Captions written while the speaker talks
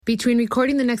Between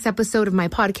recording the next episode of my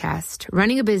podcast,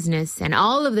 running a business, and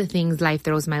all of the things life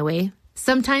throws my way,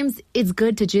 sometimes it's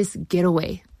good to just get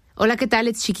away. Hola, ¿qué tal?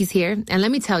 It's Chiquis here. And let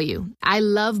me tell you, I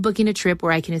love booking a trip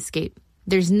where I can escape.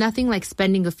 There's nothing like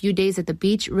spending a few days at the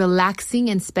beach, relaxing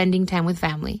and spending time with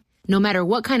family. No matter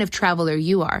what kind of traveler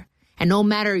you are, and no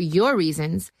matter your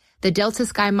reasons, the Delta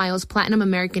Sky Miles Platinum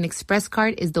American Express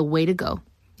card is the way to go.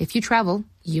 If you travel,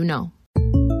 you know.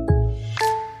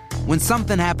 When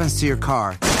something happens to your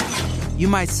car, you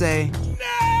might say,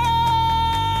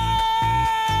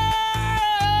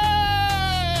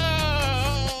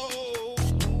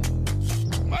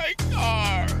 My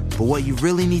car. but what you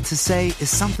really need to say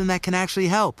is something that can actually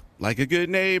help. Like a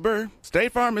good neighbor,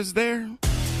 State Farm is there.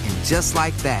 And just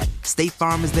like that, State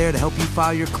Farm is there to help you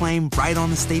file your claim right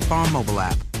on the State Farm mobile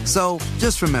app. So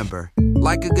just remember,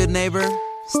 like a good neighbor,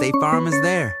 State Farm is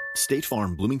there. State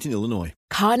Farm, Bloomington, Illinois.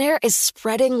 Conair is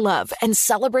spreading love and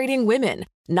celebrating women,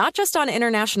 not just on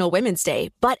International Women's Day,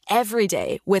 but every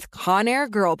day with Conair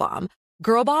Girl Bomb.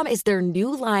 Girl Bomb is their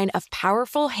new line of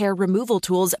powerful hair removal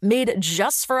tools made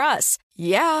just for us.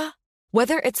 Yeah.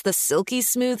 Whether it's the silky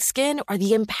smooth skin or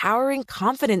the empowering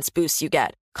confidence boost you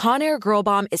get, Conair Girl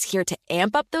Bomb is here to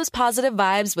amp up those positive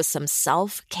vibes with some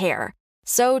self-care.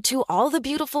 So to all the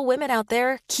beautiful women out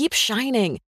there, keep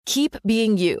shining, keep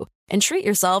being you, and treat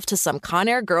yourself to some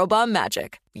Conair Girl Bomb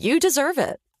magic. You deserve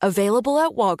it. Available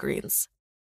at Walgreens.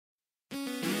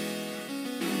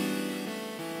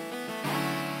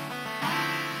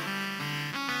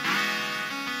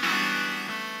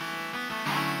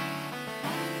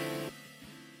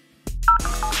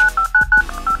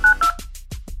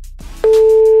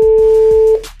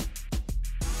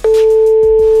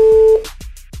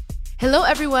 Hello,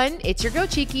 everyone. It's your girl,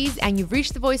 Chiquis, and you've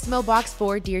reached the voicemail box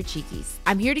for Dear Chiquis.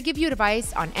 I'm here to give you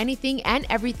advice on anything and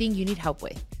everything you need help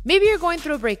with. Maybe you're going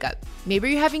through a breakup. Maybe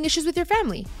you're having issues with your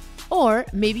family. Or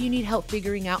maybe you need help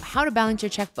figuring out how to balance your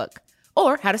checkbook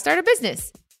or how to start a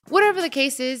business. Whatever the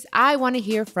case is, I want to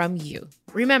hear from you.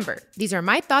 Remember, these are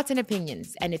my thoughts and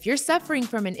opinions, and if you're suffering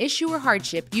from an issue or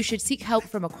hardship, you should seek help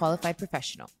from a qualified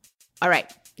professional. All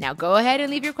right, now go ahead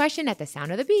and leave your question at the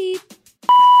sound of the beep.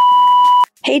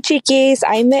 Hey Chiquis,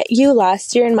 I met you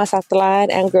last year in Mazatlan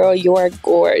and girl, you are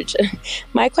gorge.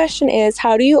 My question is,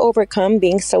 how do you overcome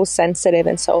being so sensitive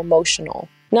and so emotional?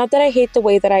 Not that I hate the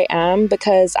way that I am,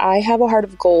 because I have a heart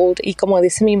of gold y como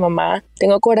dice mi mamá,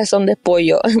 tengo corazón de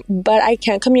pollo, but I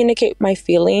can't communicate my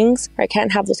feelings, or I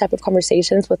can't have those type of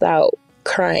conversations without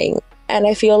crying. And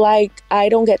I feel like I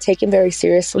don't get taken very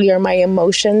seriously, or my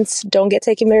emotions don't get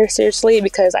taken very seriously,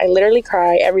 because I literally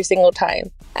cry every single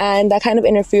time. And that kind of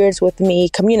interferes with me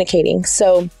communicating.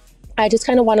 So I just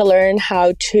kind of want to learn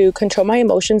how to control my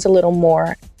emotions a little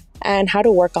more and how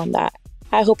to work on that.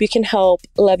 I hope you can help.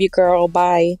 Love you, girl.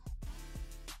 Bye.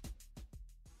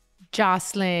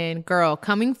 Jocelyn, girl,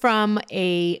 coming from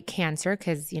a Cancer,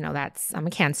 because, I'm a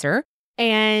Cancer.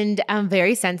 And I'm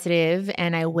very sensitive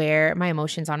and I wear my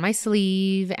emotions on my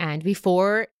sleeve. And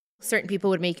before, certain people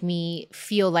would make me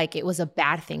feel like it was a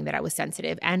bad thing that I was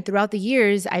sensitive. And throughout the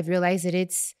years, I've realized that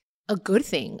it's a good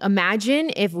thing.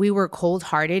 Imagine if we were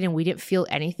cold-hearted and we didn't feel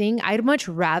anything. I'd much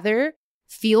rather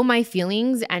feel my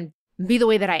feelings and be the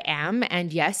way that I am.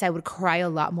 And yes, I would cry a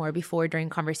lot more before during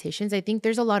conversations. I think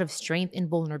there's a lot of strength in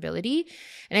vulnerability.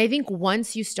 And I think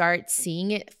once you start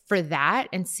seeing it for that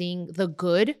and seeing the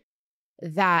good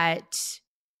that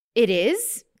it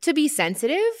is to be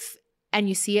sensitive, and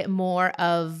you see it more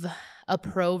of a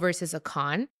pro versus a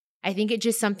con, I think it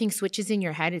just something switches in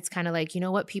your head. It's kind of like, you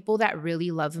know what? People that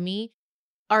really love me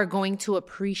are going to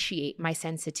appreciate my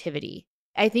sensitivity.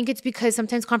 I think it's because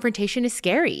sometimes confrontation is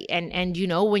scary. And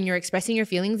when you're expressing your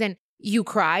feelings and you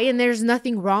cry, and there's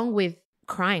nothing wrong with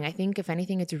crying. I think if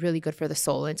anything, it's really good for the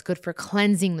soul. It's good for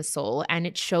cleansing the soul. And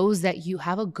it shows that you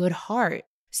have a good heart.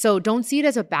 So don't see it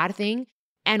as a bad thing.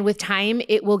 And with time,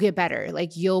 it will get better.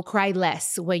 Like, you'll cry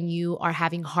less when you are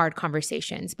having hard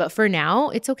conversations. But for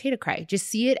now, it's okay to cry. Just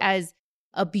see it as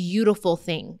a beautiful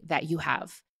thing that you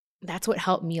have. That's what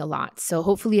helped me a lot. So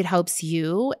hopefully it helps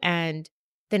you. And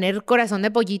tener corazón de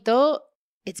pollito,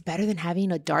 it's better than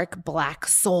having a dark black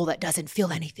soul that doesn't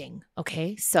feel anything.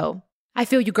 Okay? So I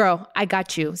feel you, girl. I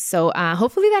got you. So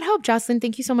hopefully that helped, Jocelyn.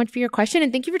 Thank you so much for your question.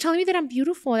 And thank you for telling me that I'm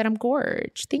beautiful, that I'm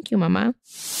gorge. Thank you, mama.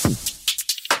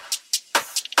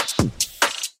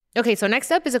 Okay, so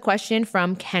next up is a question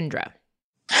from Kendra.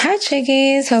 Hi,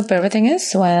 Chiquis. Hope everything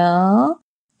is well.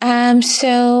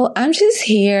 So I'm just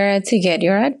here to get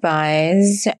your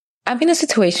advice. I'm in a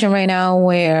situation right now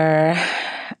where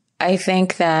I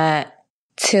think that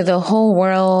to the whole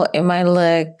world, it might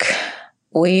look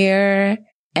weird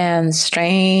and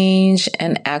strange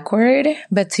and awkward,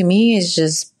 but to me, it's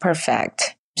just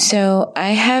perfect. So I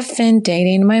have been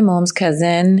dating my mom's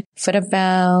cousin for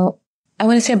about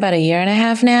a year and a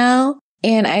half now.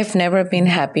 And I've never been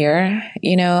happier.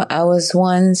 You know, I was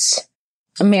once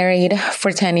married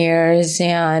for 10 years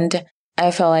and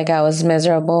I felt like I was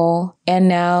miserable. And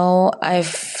now I've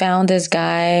found this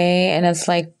guy and it's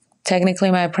like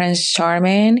technically my Prince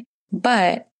Charming,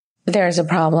 but there's a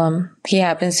problem. He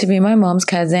happens to be my mom's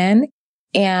cousin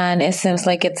and it seems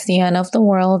like it's the end of the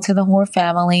world to the whole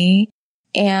family.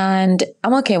 And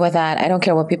I'm okay with that. I don't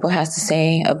care what people have to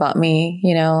say about me,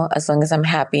 you know, as long as I'm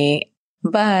happy.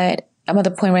 But I'm at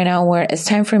the point right now where it's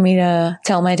time for me to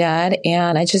tell my dad,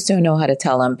 and I just don't know how to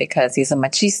tell him because he's a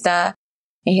machista.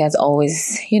 He has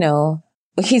always, you know,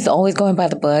 he's always going by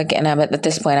the book. And at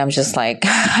this point, I'm just like,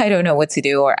 I don't know what to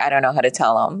do or I don't know how to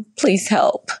tell him. Please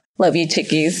help. Love you,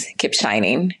 Chiquis. Keep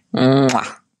shining.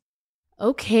 Mwah.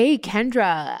 Okay,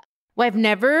 Kendra. Well, I've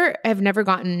never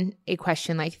gotten a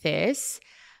question like this,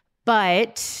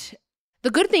 but the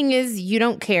good thing is you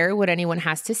don't care what anyone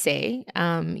has to say.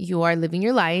 You are living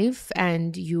your life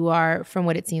and you are, from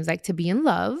what it seems like, to be in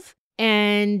love.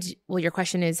 And well, your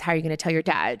question is, how are you going to tell your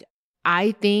dad?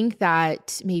 I think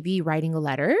that maybe writing a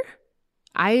letter.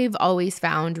 I've always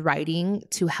found writing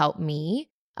to help me,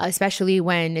 especially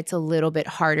when it's a little bit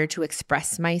harder to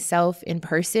express myself in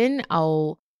person.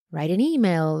 I'll write an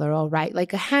email or I'll write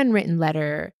like a handwritten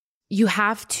letter. You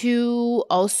have to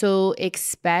also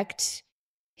expect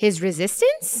his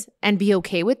resistance and be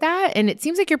okay with that. And it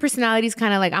seems like your personality is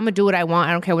kind of like, I'm going to do what I want.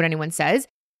 I don't care what anyone says.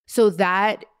 So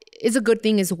that is a good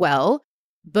thing as well.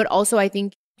 But also, I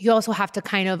think you also have to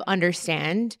kind of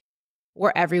understand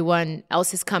where everyone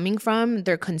else is coming from,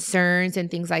 their concerns and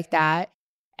things like that,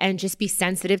 and just be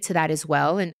sensitive to that as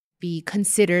well and be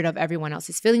considerate of everyone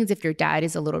else's feelings. If your dad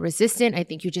is a little resistant, I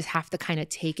think you just have to kind of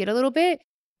take it a little bit,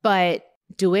 but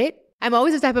do it. I'm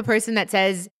always the type of person that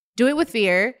says, do it with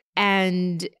fear.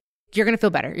 And you're going to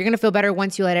feel better. You're going to feel better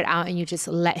once you let it out and you just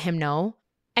let him know.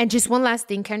 And just one last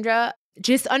thing, Kendra,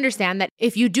 just understand that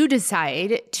if you do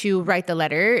decide to write the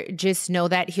letter, just know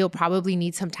that he'll probably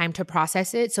need some time to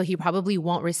process it. So he probably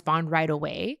won't respond right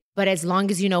away. But as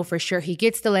long as you know for sure he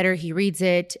gets the letter, he reads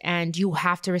it, and you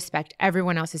have to respect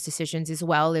everyone else's decisions as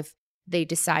well. If they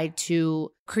decide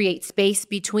to create space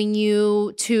between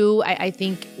you two, I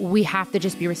think we have to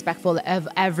just be respectful of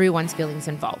everyone's feelings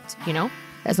involved, you know?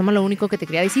 Eso es lo único que te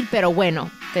quería decir, pero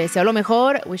bueno, te deseo lo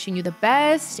mejor, wishing you the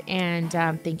best, and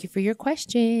thank you for your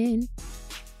question.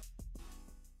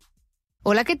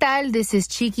 Hola, ¿qué tal? This is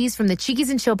Chiquis from the Chiquis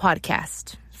and Chill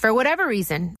podcast. For whatever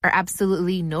reason, or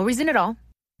absolutely no reason at all,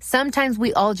 sometimes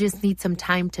we all just need some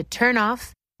time to turn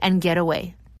off and get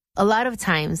away. A lot of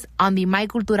times on the My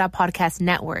Cultura podcast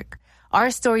network, our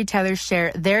storytellers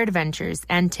share their adventures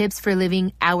and tips for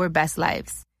living our best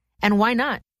lives. And why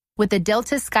not? With the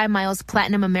Delta Sky Miles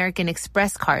Platinum American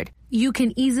Express card, you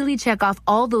can easily check off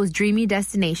all those dreamy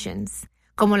destinations,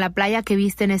 como la playa que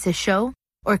viste en ese show,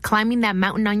 or climbing that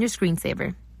mountain on your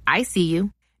screensaver. I see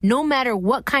you. No matter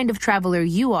what kind of traveler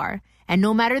you are, and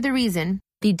no matter the reason,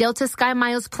 the Delta Sky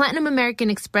Miles Platinum American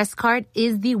Express card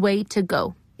is the way to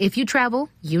go. If you travel,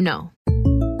 you know.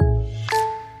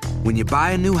 When you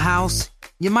buy a new house,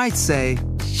 you might say,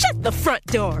 "Shut the front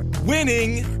door."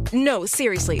 Winning! No,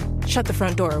 seriously. Shut the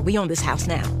front door. We own this house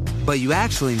now. but you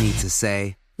actually need to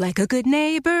say, like a good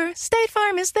neighbor, State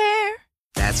Farm is there.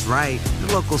 That's right.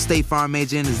 The local State Farm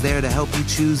agent is there to help you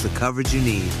choose the coverage you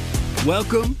need.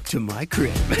 Welcome to my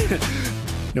crib.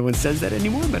 No one says that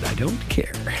anymore, but I don't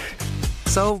care.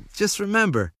 So just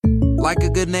remember, like a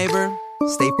good neighbor,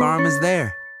 State Farm is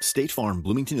there. State Farm,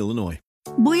 Bloomington, Illinois.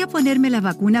 Voy a ponerme la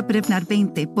vacuna Prevnar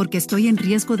 20 porque estoy en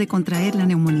riesgo de contraer la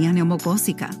neumonía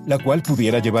neumocócica, la cual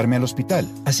pudiera llevarme al hospital.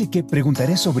 Así que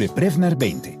preguntaré sobre Prevnar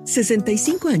 20.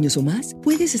 65 años o más,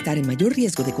 puedes estar en mayor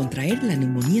riesgo de contraer la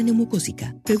neumonía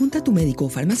neumocócica. Pregunta a tu médico o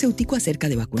farmacéutico acerca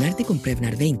de vacunarte con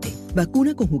Prevnar 20.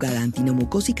 Vacuna conjugada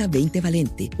antineumocócica 20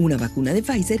 valente. Una vacuna de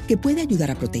Pfizer que puede ayudar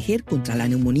a proteger contra la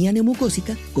neumonía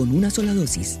neumocócica con una sola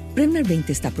dosis. Prevnar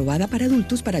 20 está aprobada para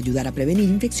adultos para ayudar a prevenir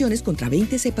infecciones contra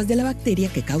 20 cepas de la bacteria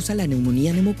que causa la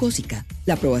neumonía neumocócica.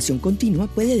 La aprobación continua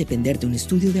puede depender de un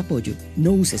estudio de apoyo.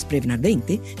 No uses Prevnar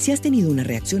 20 si has tenido una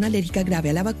reacción alérgica grave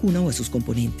a la vacuna o a sus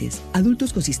componentes.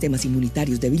 Adultos con sistemas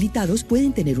inmunitarios debilitados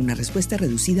pueden tener una respuesta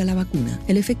reducida a la vacuna.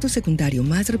 El efecto secundario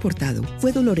más reportado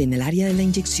fue dolor en el área de la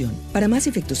inyección. Para más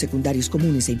efectos secundarios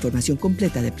comunes e información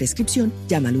completa de prescripción,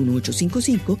 llama al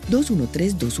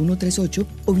 1-855-213-2138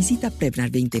 o visita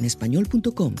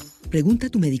Prevnar20enespañol.com. Pregunta a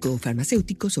tu médico o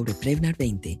farmacéutico sobre Prevnar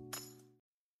 20.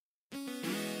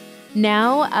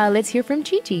 Now, let's hear from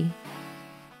Chichi.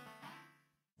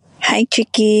 Hi,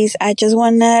 Chiquis. I just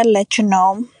want to let you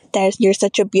know that you're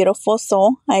such a beautiful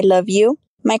soul. I love you.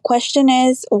 My question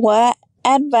is, what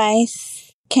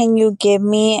advice can you give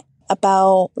me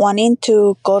about wanting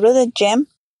to go to the gym,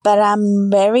 but I'm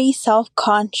very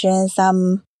self-conscious.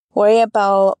 I'm worried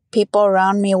about people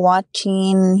around me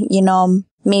watching,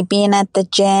 me being at the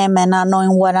gym and not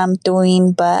knowing what I'm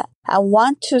doing, but I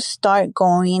want to start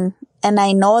going. And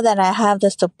I know that I have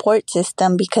the support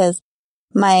system because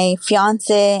my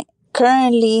fiance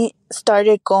currently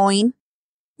started going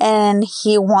and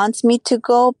he wants me to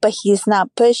go, but he's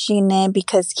not pushing it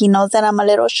because he knows that I'm a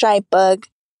little shy bug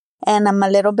and I'm a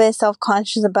little bit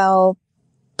self-conscious about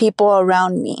people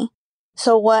around me.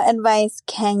 So what advice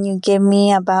can you give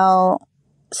me about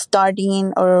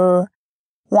starting or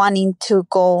wanting to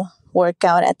go work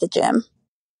out at the gym?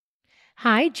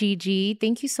 Hi, Gigi.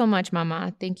 Thank you so much,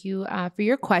 Mama. Thank you for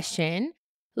your question.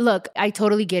 Look, I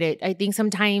totally get it. I think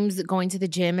sometimes going to the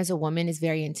gym as a woman is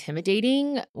very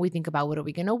intimidating. We think about what are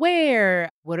we going to wear?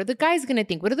 What are the guys going to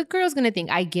think? What are the girls going to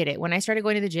think? I get it. When I started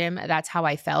going to the gym, that's how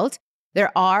I felt.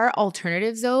 There are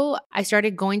alternatives though. I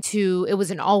started going to, it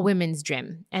was an all women's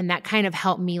gym, and that kind of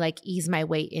helped me like ease my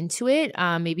way into it.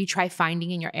 Maybe try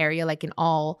finding in your area like an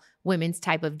all women's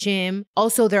type of gym.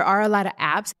 Also, there are a lot of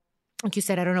apps. Like you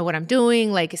said, I don't know what I'm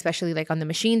doing, like especially like on the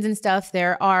machines and stuff.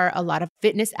 There are a lot of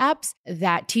fitness apps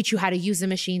that teach you how to use the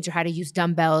machines or how to use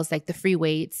dumbbells, like the free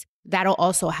weights. That'll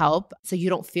also help so you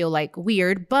don't feel like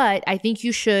weird. But I think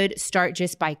you should start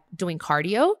just by doing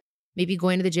cardio, maybe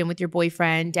going to the gym with your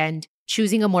boyfriend and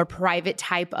choosing a more private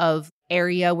type of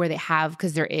area where they have,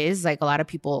 because there is like a lot of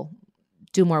people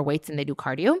do more weights than they do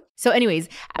cardio. So anyways,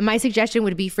 my suggestion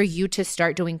would be for you to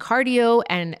start doing cardio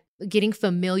and getting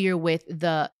familiar with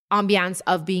the ambiance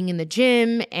of being in the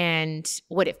gym and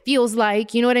what it feels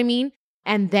like, you know what I mean?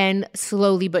 And then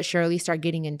slowly but surely start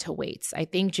getting into weights. I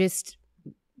think just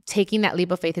taking that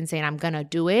leap of faith and saying, I'm going to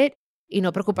do it,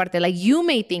 no preocuparte. Like you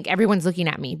may think everyone's looking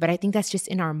at me, but I think that's just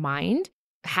in our mind.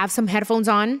 Have some headphones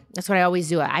on. That's what I always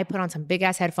do. I put on some big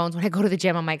ass headphones when I go to the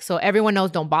gym. I'm like, so everyone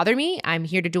knows, don't bother me. I'm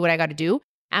here to do what I got to do.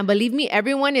 And believe me,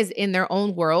 everyone is in their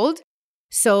own world.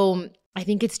 So I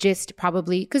think it's just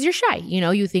probably because you're shy.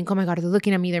 You think, oh my God, they're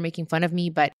looking at me, they're making fun of me.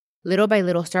 But little by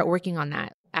little, start working on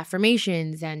that.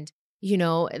 Affirmations and,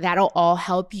 that'll all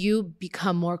help you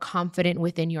become more confident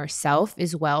within yourself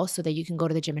as well so that you can go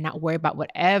to the gym and not worry about what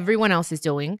everyone else is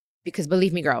doing. Because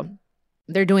believe me, girl,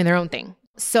 they're doing their own thing.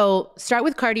 So start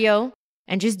with cardio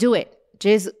and just do it.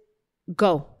 Just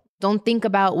go. Don't think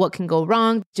about what can go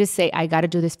wrong. Just say, I got to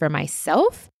do this for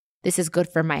myself. This is good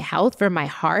for my health, for my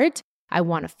heart. I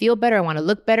want to feel better. I want to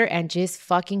look better, and just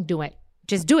fucking do it.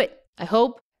 Just do it. I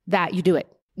hope that you do it.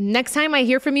 Next time I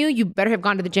hear from you, you better have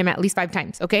gone to the gym at least 5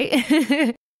 times,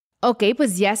 okay? Okay,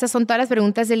 pues ya esas son todas las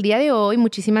preguntas del día de hoy.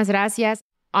 Muchísimas gracias.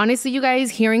 Honestly, you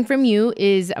guys, hearing from you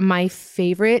is my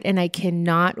favorite, and I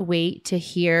cannot wait to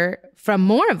hear from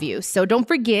more of you. So don't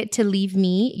forget to leave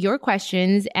me your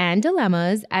questions and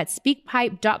dilemmas at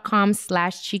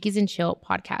speakpipe.com/Chiquis and Chill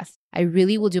podcast. I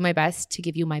really will do my best to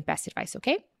give you my best advice,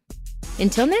 okay?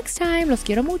 Until next time, los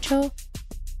quiero mucho.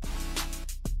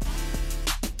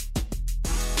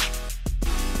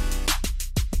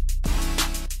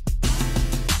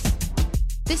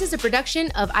 This is a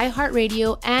production of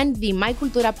iHeartRadio and the My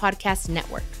Cultura Podcast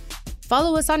Network.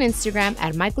 Follow us on Instagram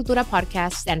at My Cultura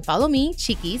Podcast and follow me,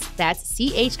 Chiquis, that's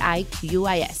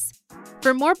CHIQUIS.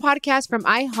 For more podcasts from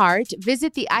iHeart,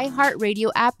 visit the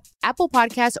iHeartRadio app, Apple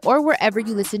Podcasts, or wherever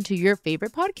you listen to your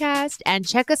favorite podcast, and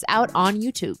check us out on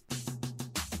YouTube.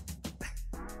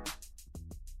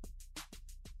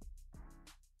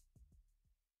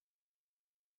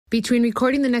 Between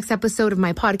recording the next episode of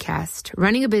my podcast,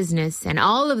 running a business, and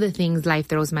all of the things life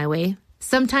throws my way,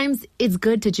 sometimes it's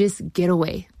good to just get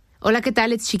away. Hola, ¿qué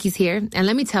tal? It's Chiquis here. And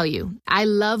let me tell you, I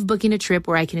love booking a trip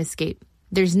where I can escape.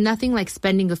 There's nothing like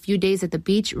spending a few days at the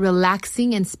beach,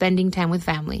 relaxing and spending time with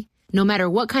family. No matter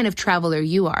what kind of traveler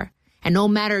you are, and no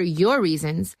matter your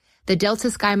reasons, the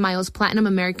Delta Sky Miles Platinum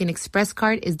American Express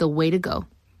card is the way to go.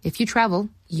 If you travel,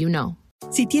 you know.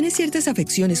 Si tienes ciertas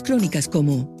afecciones crónicas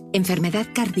como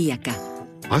enfermedad cardíaca,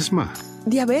 asma,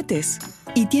 diabetes,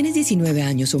 y tienes 19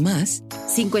 años o más,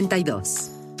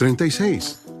 52,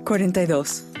 36,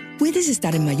 42, puedes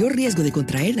estar en mayor riesgo de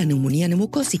contraer la neumonía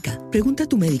neumocócica. Pregunta a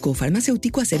tu médico o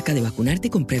farmacéutico acerca de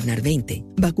vacunarte con Prevnar 20.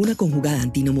 Vacuna conjugada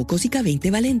antineumocócica 20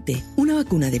 valente. Una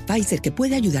vacuna de Pfizer que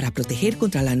puede ayudar a proteger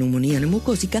contra la neumonía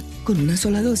neumocócica con una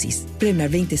sola dosis. Prevnar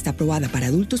 20 está aprobada para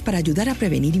adultos para ayudar a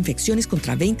prevenir infecciones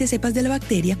contra 20 cepas de la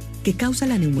bacteria que causa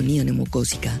la neumonía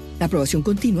neumocócica. La aprobación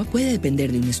continua puede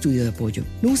depender de un estudio de apoyo.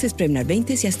 No uses Prevnar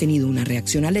 20 si has tenido una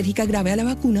reacción alérgica grave a la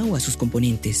vacuna o a sus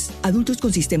componentes. Adultos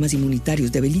con sistemas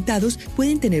inmunitarios debilitados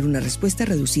pueden tener una respuesta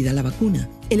reducida a la vacuna.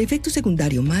 El efecto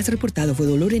secundario más reportado fue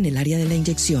dolor en el área de la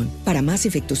inyección. Para más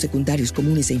efectos secundarios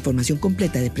comunes e información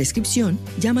completa de prescripción,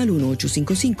 llama al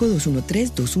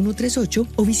 1-855-213-2138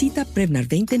 o visita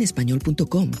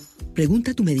Prevnar20enespañol.com.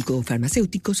 Pregunta a tu médico o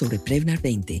farmacéutico sobre Prevnar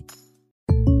 20.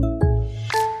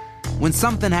 When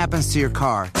something happens to your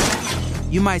car,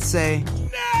 you might say,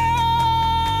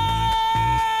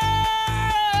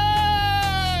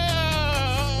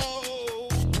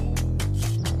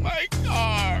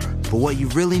 but what you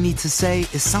really need to say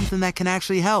is something that can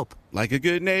actually help. Like a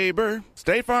good neighbor,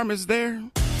 State Farm is there.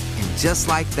 And just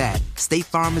like that, State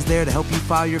Farm is there to help you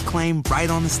file your claim right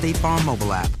on the State Farm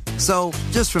mobile app. So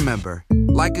just remember,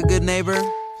 like a good neighbor,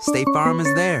 State Farm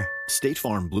is there. State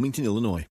Farm, Bloomington, Illinois.